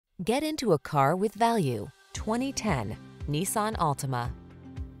Get into a car with value. 2010 Nissan Altima.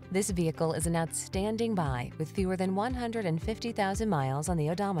 This vehicle is an outstanding buy with fewer than 150,000 miles on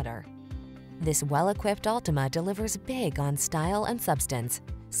the odometer. This well-equipped Altima delivers big on style and substance.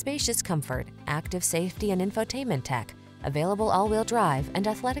 Spacious comfort, active safety and infotainment tech, available all-wheel drive and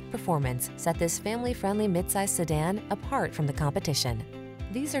athletic performance set this family-friendly midsize sedan apart from the competition.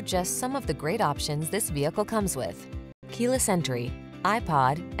 These are just some of the great options this vehicle comes with: keyless entry,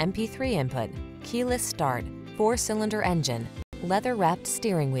 iPod, MP3 input, keyless start, 4-cylinder engine, leather-wrapped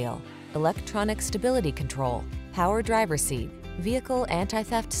steering wheel, electronic stability control, power driver's seat, vehicle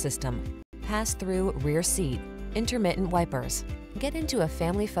anti-theft system, pass-through rear seat, intermittent wipers. Get into a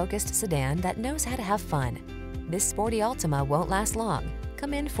family-focused sedan that knows how to have fun. This sporty Altima won't last long.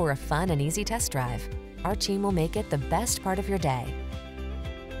 Come in for a fun and easy test drive. Our team will make it the best part of your day.